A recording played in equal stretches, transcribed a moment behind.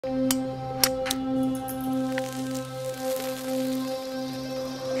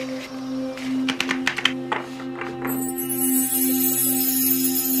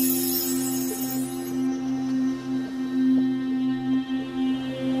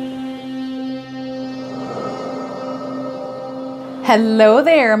Hello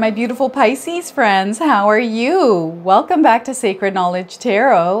there, my beautiful Pisces friends. How are you? Welcome back to Sacred Knowledge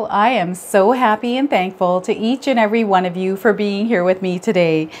Tarot. I am so happy and thankful to each and every one of you for being here with me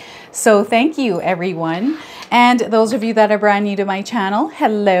today. So thank you, everyone. And those of you that are brand new to my channel,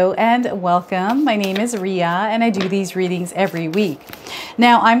 hello and welcome. My name is Ria and I do these readings every week.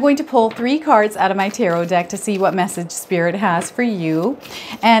 Now I'm going to pull 3 cards out of my tarot deck to see what message Spirit has for you.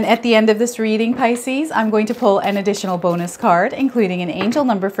 And at the end of this reading, Pisces, I'm going to pull an additional bonus card, including an angel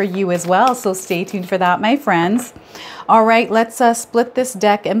number for you as well. So stay tuned for that, my friends. All right, let's split this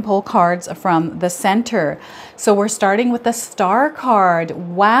deck and pull cards from the center. So we're starting with the Star card.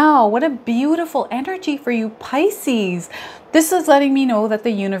 Wow, what a beautiful energy for you, Pisces. This is letting me know that the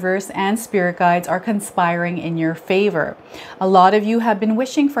universe and spirit guides are conspiring in your favor. A lot of you have been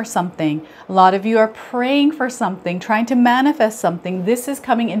wishing for something. A lot of you are praying for something, trying to manifest something. This is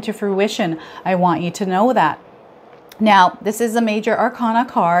coming into fruition. I want you to know that. Now, this is a major arcana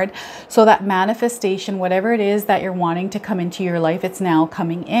card, so that manifestation, whatever it is that you're wanting to come into your life, it's now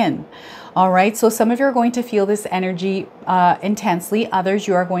coming in. All right, so some of you are going to feel this energy intensely. Others,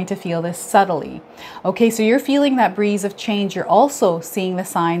 you are going to feel this subtly. Okay, so you're feeling that breeze of change. You're also seeing the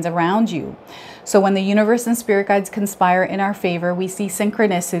signs around you. So when the universe and spirit guides conspire in our favor, we see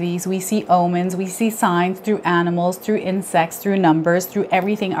synchronicities, we see omens, we see signs through animals, through insects, through numbers, through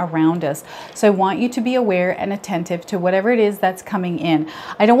everything around us. So I want you to be aware and attentive to whatever it is that's coming in.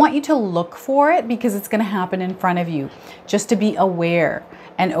 I don't want you to look for it because it's going to happen in front of you. Just to be aware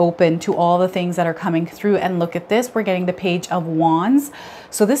and open to all the things that are coming through. And look at this, we're getting the Page of Wands.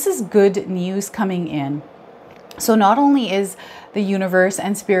 So this is good news coming in. So not only is the universe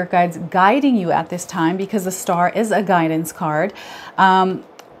and spirit guides guiding you at this time, because the Star is a guidance card,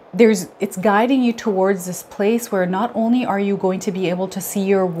 it's guiding you towards this place where not only are you going to be able to see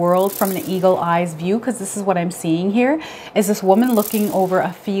your world from an eagle eyes view, because this is what I'm seeing here, is this woman looking over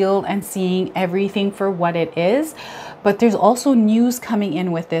a field and seeing everything for what it is. But there's also news coming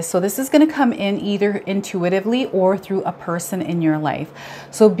in with this. So this is going to come in either intuitively or through a person in your life.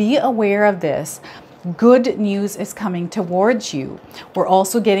 So be aware of this. Good news is coming towards you. We're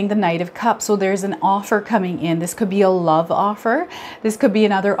also getting the Knight of Cups. So there's an offer coming in. This could be a love offer. This could be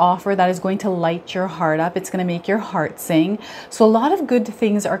another offer that is going to light your heart up. It's going to make your heart sing. So a lot of good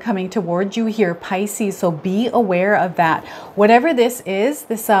things are coming towards you here, Pisces. So be aware of that. Whatever this is,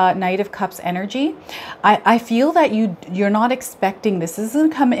 this Knight of Cups energy, I feel that you're not expecting this. This is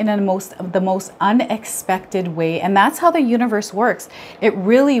going to come in the most unexpected way. And that's how the universe works. It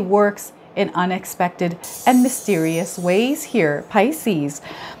really works in unexpected and mysterious ways here, Pisces.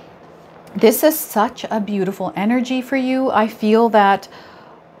 This is such a beautiful energy for you. I feel that,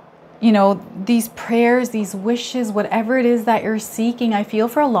 you know, these prayers, these wishes, whatever it is that you're seeking, I feel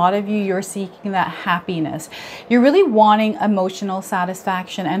for a lot of you, you're seeking that happiness. You're really wanting emotional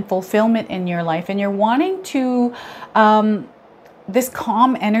satisfaction and fulfillment in your life, and you're wanting to this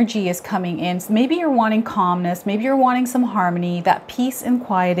calm energy is coming in. So maybe you're wanting calmness, maybe you're wanting some harmony, that peace and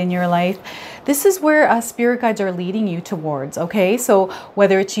quiet in your life. This is where spirit guides are leading you towards, okay? So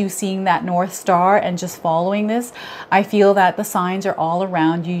whether it's you seeing that North Star and just following this, I feel that the signs are all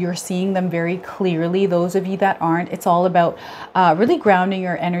around you. You're seeing them very clearly. Those of you that aren't, it's all about really grounding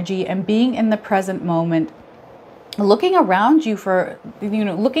your energy and being in the present moment. Looking around you for, you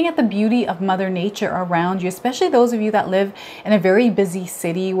know, looking at the beauty of Mother Nature around you, especially those of you that live in a very busy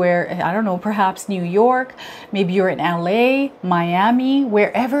city where, I don't know, perhaps New York, maybe you're in LA, Miami,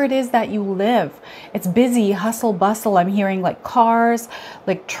 wherever it is that you live. It's busy, hustle, bustle. I'm hearing like cars,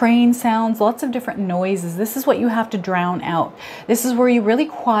 like train sounds, lots of different noises. This is what you have to drown out. This is where you really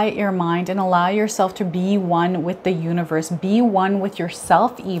quiet your mind and allow yourself to be one with the universe, be one with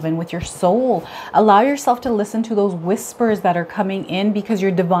yourself, even with your soul. Allow yourself to listen to those whispers that are coming in because you're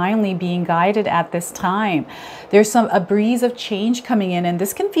divinely being guided at this time. There's a breeze of change coming in, and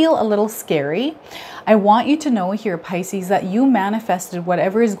this can feel a little scary. I want you to know here, Pisces, that you manifested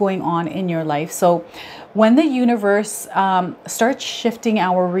whatever is going on in your life. So when the universe starts shifting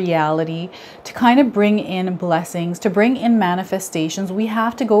our reality to kind of bring in blessings, to bring in manifestations, we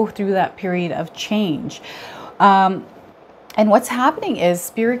have to go through that period of change. And what's happening is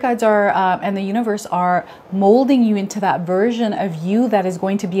spirit guides are and the universe are molding you into that version of you that is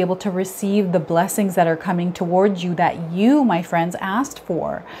going to be able to receive the blessings that are coming towards you that you, my friends, asked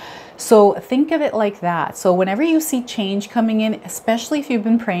for. So think of it like that. So whenever you see change coming in, especially if you've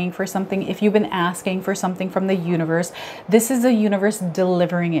been praying for something, if you've been asking for something from the universe, this is the universe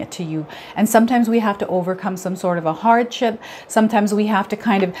delivering it to you. And sometimes we have to overcome some sort of a hardship. Sometimes we have to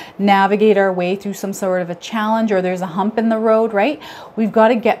kind of navigate our way through some sort of a challenge, or there's a hump in the road, right? We've got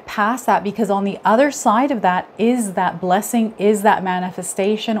to get past that, because on the other side of that is that blessing, is that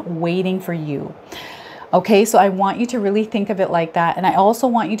manifestation waiting for you. Okay, so I want you to really think of it like that. And I also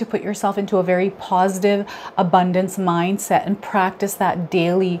want you to put yourself into a very positive abundance mindset and practice that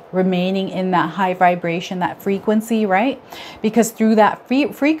daily, remaining in that high vibration, that frequency, right? Because through that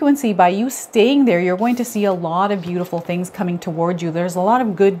frequency, by you staying there, you're going to see a lot of beautiful things coming toward you. There's a lot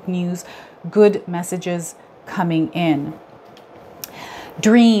of good news, good messages coming in.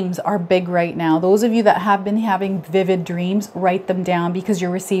 Dreams are big right now. Those of you that have been having vivid dreams, write them down, because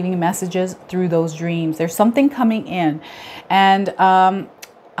you're receiving messages through those dreams. There's something coming in. And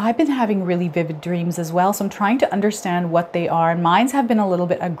I've been having really vivid dreams as well. So I'm trying to understand what they are. And mine have been a little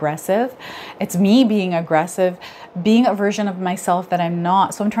bit aggressive. It's me being aggressive, being a version of myself that I'm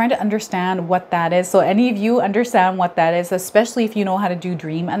not. So I'm trying to understand what that is. So any of you understand what that is, especially if you know how to do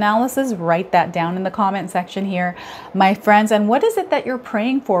dream analysis, write that down in the comment section here, my friends. And what is it that you're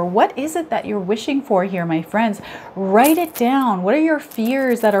praying for? What is it that you're wishing for here, my friends? Write it down. What are your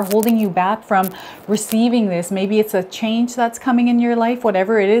fears that are holding you back from receiving this? Maybe it's a change that's coming in your life,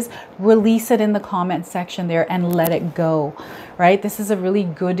 whatever it is, release it in the comment section there and let it go, right? This is a really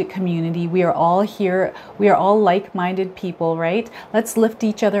good community. We are all here. We are all like-minded people, right? Let's lift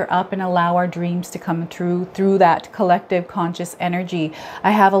each other up and allow our dreams to come true through that collective conscious energy.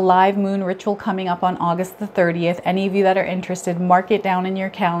 I have a live moon ritual coming up on August the 30th. Any of you that are interested, mark it down in your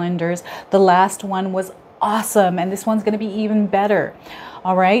calendars. The last one was awesome, and this one's going to be even better.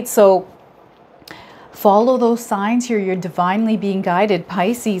 All right, so follow those signs here. You're divinely being guided,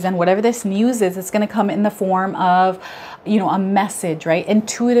 Pisces, and whatever this news is, it's going to come in the form of, you know, a message, right?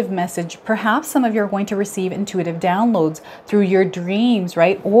 Intuitive message. Perhaps some of you are going to receive intuitive downloads through your dreams,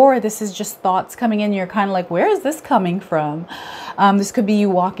 right? Or this is just thoughts coming in. You're kind of like, where is this coming from? This could be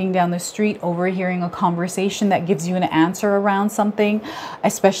you walking down the street, overhearing a conversation that gives you an answer around something,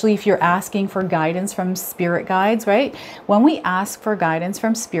 especially if you're asking for guidance from spirit guides, right? When we ask for guidance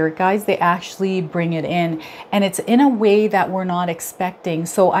from spirit guides, they actually bring it in, and it's in a way that we're not expecting.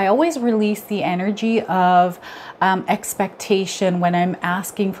 So I always release the energy of expectation when I'm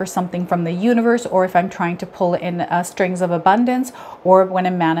asking for something from the universe, or if I'm trying to pull in strings of abundance, or when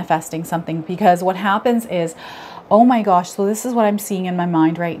I'm manifesting something. Because what happens is, oh my gosh, so this is what I'm seeing in my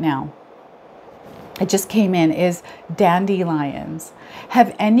mind right now. It just came in, is dandelions.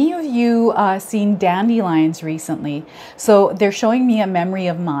 Have any of you seen dandelions recently? So they're showing me a memory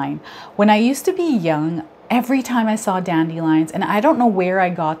of mine. When I used to be young, every time I saw dandelions, and I don't know where I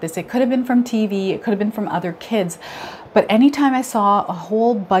got this, it could have been from TV, it could have been from other kids, but anytime I saw a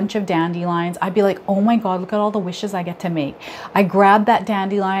whole bunch of dandelions, I'd be like, oh my God, look at all the wishes I get to make. I grab that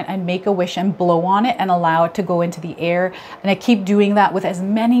dandelion and make a wish and blow on it and allow it to go into the air. And I keep doing that with as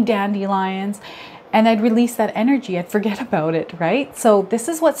many dandelions. And I'd release that energy. I'd forget about it, right? So this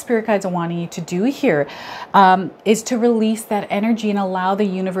is what spirit guides are wanting you to do here, is to release that energy and allow the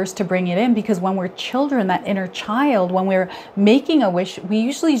universe to bring it in. Because when we're children, that inner child, when we're making a wish, we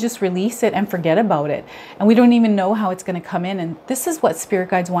usually just release it and forget about it. And we don't even know how it's going to come in. And this is what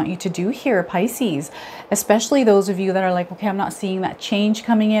spirit guides want you to do here, Pisces, especially those of you that are like, okay, I'm not seeing that change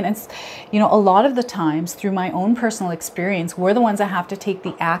coming in. It's, you know, a lot of the times through my own personal experience, we're the ones that have to take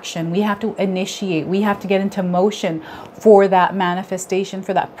the action. We have to initiate. We have to get into motion for that manifestation,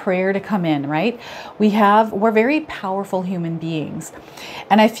 for that prayer to come in, right? We're very powerful human beings.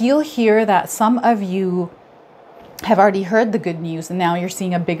 And I feel here that some of you have already heard the good news, and now you're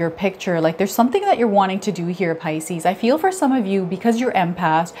seeing a bigger picture. Like there's something that you're wanting to do here, Pisces. I feel for some of you, because you're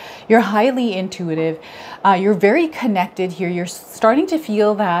empaths, you're highly intuitive, you're very connected here. You're starting to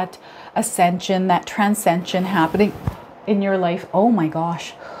feel that ascension, that transcension happening in your life. Oh my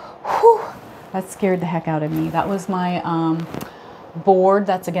gosh. Whew. That scared the heck out of me. That was my board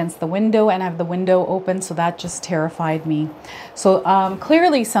that's against the window, and I have the window open, so that just terrified me. So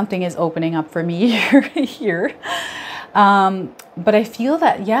clearly something is opening up for me here. But I feel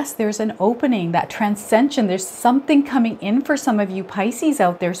that, yes, there's an opening, that transcension. There's something coming in for some of you Pisces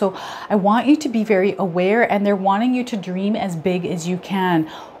out there. So I want you to be very aware, and they're wanting you to dream as big as you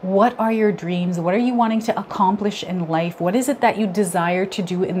can. What are your dreams? What are you wanting to accomplish in life? What is it that you desire to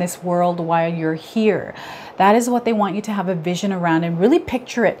do in this world while you're here? That is what they want you to have a vision around and really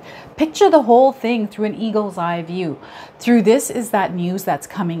picture it. Picture the whole thing through an eagle's eye view. Through this is that news that's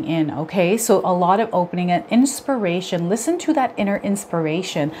coming in, okay? So a lot of opening and inspiration. Listen to that inner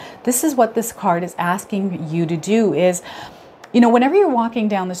inspiration. This is what this card is asking you to do is, you know, whenever you're walking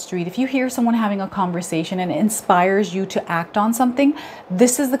down the street, if you hear someone having a conversation and it inspires you to act on something,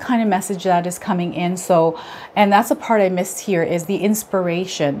 this is the kind of message that is coming in. So, and that's a part I missed here is the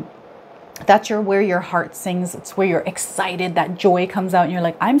inspiration. That's where your heart sings. It's where you're excited. That joy comes out and you're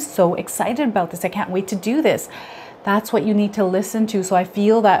like, I'm so excited about this. I can't wait to do this. That's what you need to listen to. So I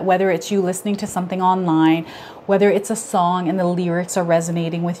feel that whether it's you listening to something online, whether it's a song and the lyrics are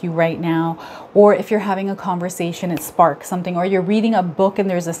resonating with you right now, or if you're having a conversation, it sparks something, or you're reading a book and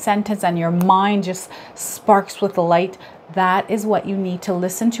there's a sentence and your mind just sparks with the light, that is what you need to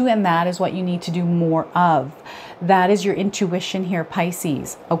listen to, and that is what you need to do more of. That is your intuition here,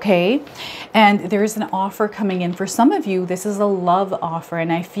 Pisces, okay? And there's an offer coming in. For some of you, this is a love offer,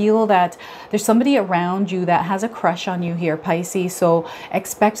 and I feel that there's somebody around you that has a crush on you here, Pisces. So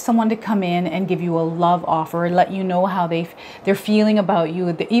expect someone to come in and give you a love offer and let you know how they're feeling about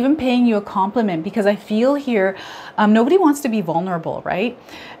you. They're even paying you a compliment, because I feel here, nobody wants to be vulnerable, right?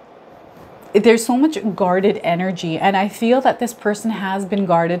 There's so much guarded energy, and I feel that this person has been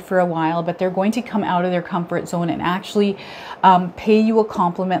guarded for a while, but they're going to come out of their comfort zone and actually pay you a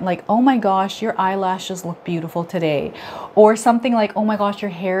compliment like, oh my gosh, your eyelashes look beautiful today, or something like, oh my gosh,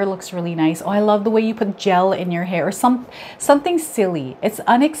 your hair looks really nice. Oh, I love the way you put gel in your hair, or something silly. It's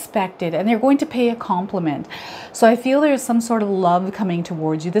unexpected, and they're going to pay a compliment. So I feel there's some sort of love coming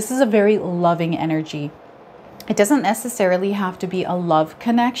towards you. This is a very loving energy. It doesn't necessarily have to be a love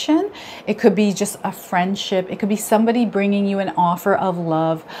connection. It could be just a friendship. It could be somebody bringing you an offer of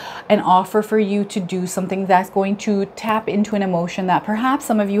love, an offer for you to do something that's going to tap into an emotion that perhaps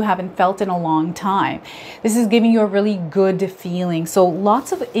some of you haven't felt in a long time. This is giving you a really good feeling. So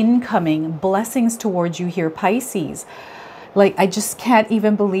lots of incoming blessings towards you here, Pisces. Like, I just can't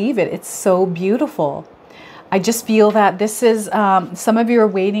even believe it. It's so beautiful. I just feel that this is, some of you are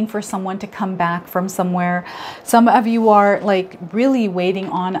waiting for someone to come back from somewhere. Some of you are like really waiting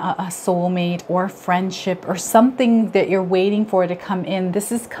on a soulmate or a friendship or something that you're waiting for to come in.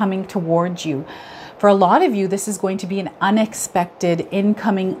 This is coming towards you. For a lot of you, this is going to be an unexpected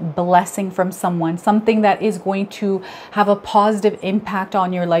incoming blessing from someone, something that is going to have a positive impact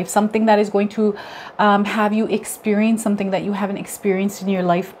on your life, something that is going to have you experience something that you haven't experienced in your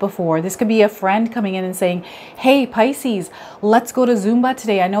life before. This could be a friend coming in and saying, hey, Pisces, let's go to Zumba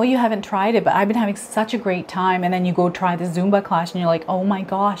today. I know you haven't tried it, but I've been having such a great time. And then you go try the Zumba class and you're like, oh my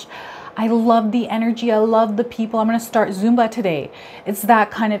gosh, I love the energy. I love the people. I'm going to start Zumba today. It's that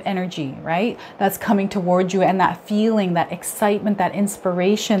kind of energy, right? That's coming towards you, and that feeling, that excitement, that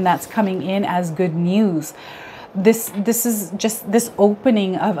inspiration that's coming in as good news. This is just this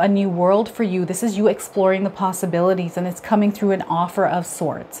opening of a new world for you. This is you exploring the possibilities, and it's coming through an offer of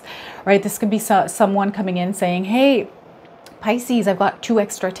sorts, right? This could be someone coming in saying, hey, Pisces, I've got 2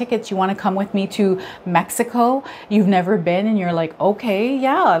 extra tickets. You want to come with me to Mexico? You've never been, and you're like, okay,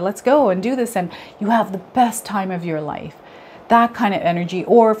 yeah, let's go and do this. And you have the best time of your life. That kind of energy.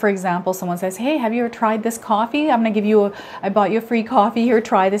 Or for example, someone says, hey, have you ever tried this coffee? I'm going to give you I bought you a free coffee here.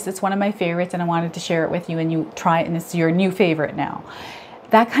 Try this. It's one of my favorites, and I wanted to share it with you, and you try it, and it's your new favorite now.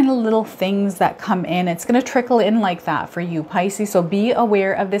 That kind of little things that come in, it's going to trickle in like that for you, Pisces. So be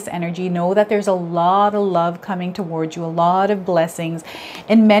aware of this energy. Know that there's a lot of love coming towards you, a lot of blessings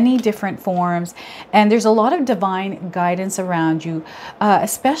in many different forms. And there's a lot of divine guidance around you,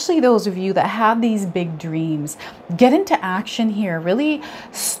 especially those of you that have these big dreams. Get into action here. Really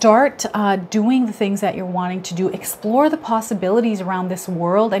start doing the things that you're wanting to do. Explore the possibilities around this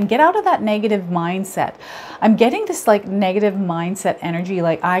world and get out of that negative mindset. I'm getting this like negative mindset energy,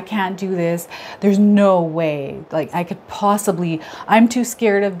 like I can't do this. There's no way like I could possibly, I'm too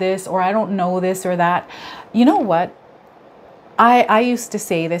scared of this, or I don't know this or that. You know what? I used to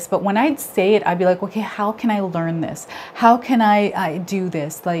say this, but when I'd say it, I'd be like, okay, how can I learn this? How can I do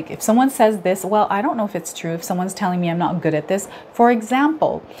this? Like if someone says this, well, I don't know if it's true. If someone's telling me I'm not good at this. For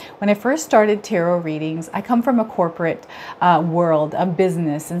example, when I first started tarot readings, I come from a corporate world of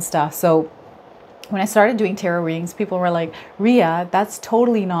business and stuff. So when I started doing tarot readings, people were like, Ria, that's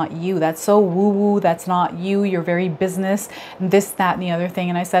totally not you. That's so woo-woo. That's not you. You're very business and this, that, and the other thing.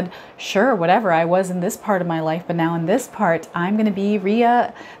 And I said, sure, whatever. I was in this part of my life, but now in this part, I'm going to be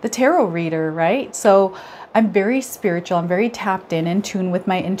Ria, the tarot reader, right? So I'm very spiritual. I'm very tapped in tune with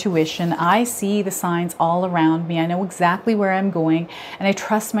my intuition. I see the signs all around me. I know exactly where I'm going, and I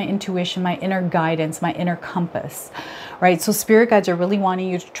trust my intuition, my inner guidance, my inner compass, right? So spirit guides are really wanting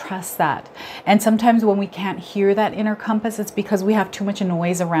you to trust that. And sometimes when we can't hear that inner compass, it's because we have too much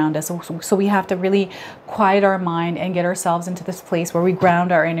noise around us. So we have to really quiet our mind and get ourselves into this place where we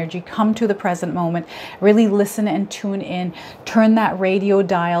ground our energy, come to the present moment, really listen and tune in, turn that radio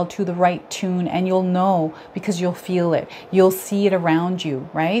dial to the right tune, and you'll know because you'll feel it. You'll see it around you,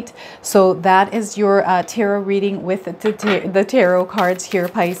 right? So that is your tarot reading with the tarot cards here,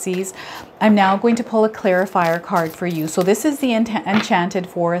 Pisces. I'm now going to pull a clarifier card for you. So this is the Enchanted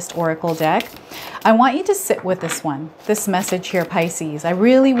Forest Oracle deck. I want you to sit with this one, this message here, Pisces. I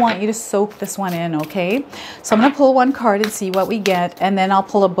really want you to soak this one in, okay? So I'm going to pull one card and see what we get, and then I'll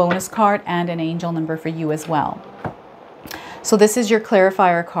pull a bonus card and an angel number for you as well. So this is your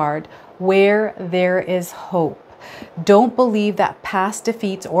clarifier card, Where There Is Hope. Don't believe that past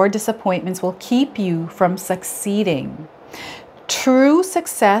defeats or disappointments will keep you from succeeding. True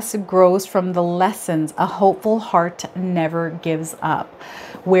success grows from the lessons. A hopeful heart never gives up.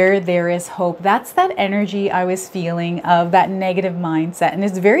 Where there is hope. That's that energy I was feeling of that negative mindset. And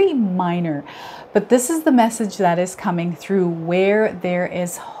it's very minor. But this is the message that is coming through. Where there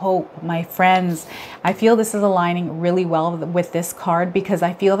is hope, my friends. I feel this is aligning really well with this card, because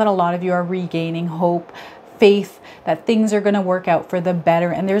I feel that a lot of you are regaining hope, faith that things are going to work out for the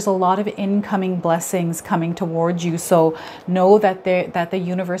better, and there's a lot of incoming blessings coming towards you. So know that the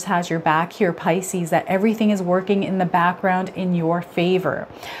universe has your back here, Pisces, that everything is working in the background in your favor.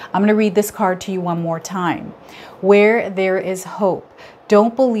 I'm going to read this card to you one more time. Where there is hope.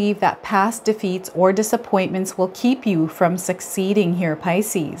 Don't believe that past defeats or disappointments will keep you from succeeding here,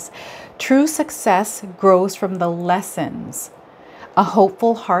 Pisces. True success grows from the lessons. A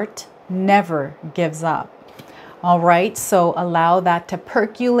hopeful heart never gives up. All right, so allow that to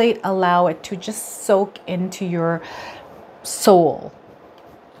percolate, allow it to just soak into your soul.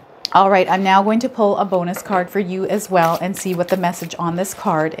 All right, I'm now going to pull a bonus card for you as well and see what the message on this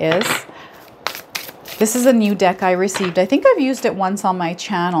card is. This is a new deck I received. I think I've used it once on my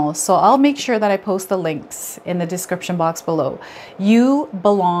channel, so I'll make sure that I post the links in the description box below. You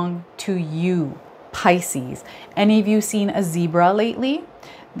belong to you, Pisces. Any of you seen a zebra lately?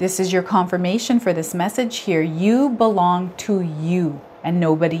 This is your confirmation for this message here. You belong to you and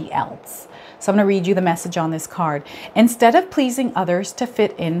nobody else. So I'm going to read you the message on this card. Instead of pleasing others to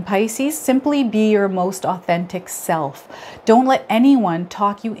fit in, Pisces, simply be your most authentic self. Don't let anyone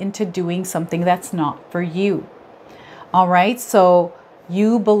talk you into doing something that's not for you. All right, so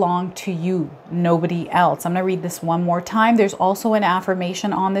you belong to you, nobody else. I'm going to read this one more time. There's also an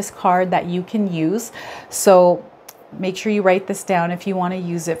affirmation on this card that you can use. So make sure you write this down if you want to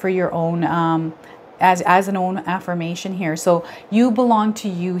use it for your own, as an own affirmation here. So you belong to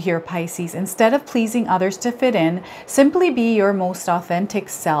you here, Pisces. Instead of pleasing others to fit in, simply be your most authentic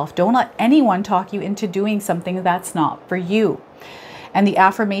self. Don't let anyone talk you into doing something that's not for you. And the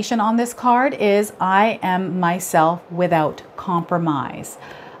affirmation on this card is, I am myself without compromise.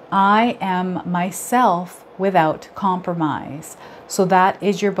 I am myself without compromise. So that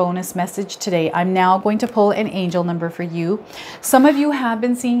is your bonus message today. I'm now going to pull an angel number for you. Some of you have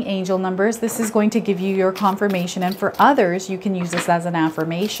been seeing angel numbers. This is going to give you your confirmation. And for others, you can use this as an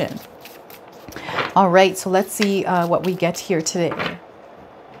affirmation. All right, so let's see what we get here today.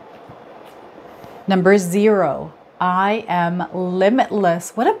 Number 0. I am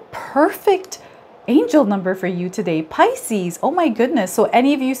limitless. What a perfect angel number for you today, Pisces. Oh my goodness. So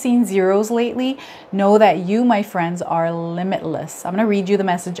any of you seen zeros lately? Know that you, my friends, are limitless. I'm going to read you the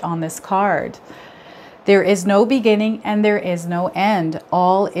message on this card. There is no beginning and there is no end.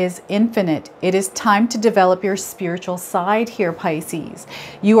 All is infinite. It is time to develop your spiritual side here, Pisces.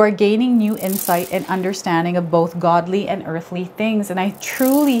 You are gaining new insight and understanding of both godly and earthly things. And I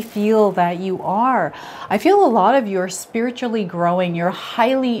truly feel that you are. I feel a lot of you are spiritually growing. You're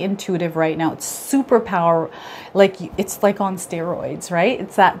highly intuitive right now. It's super power. Like it's like on steroids, right?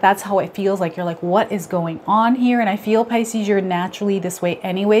 It's that's how it feels like. You're like, what is going on here? And I feel, Pisces, you're naturally this way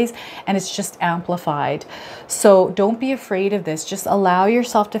anyways, and it's just amplified. So don't be afraid of this. Just allow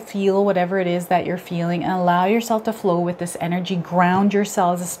yourself to feel whatever it is that you're feeling and allow yourself to flow with this energy. Ground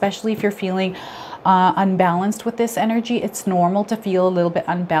yourselves, especially if you're feeling unbalanced with this energy. It's normal to feel a little bit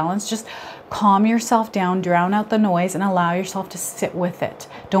unbalanced. Just calm yourself down, drown out the noise, and allow yourself to sit with it.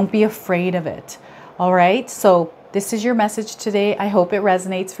 Don't be afraid of it. All right, so This is your message today. I hope it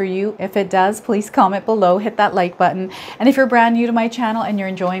resonates for you. If it does, please comment below, hit that like button. And if you're brand new to my channel and you're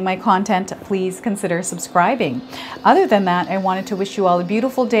enjoying my content, please consider subscribing. Other than that, I wanted to wish you all a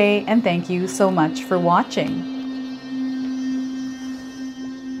beautiful day and thank you so much for watching.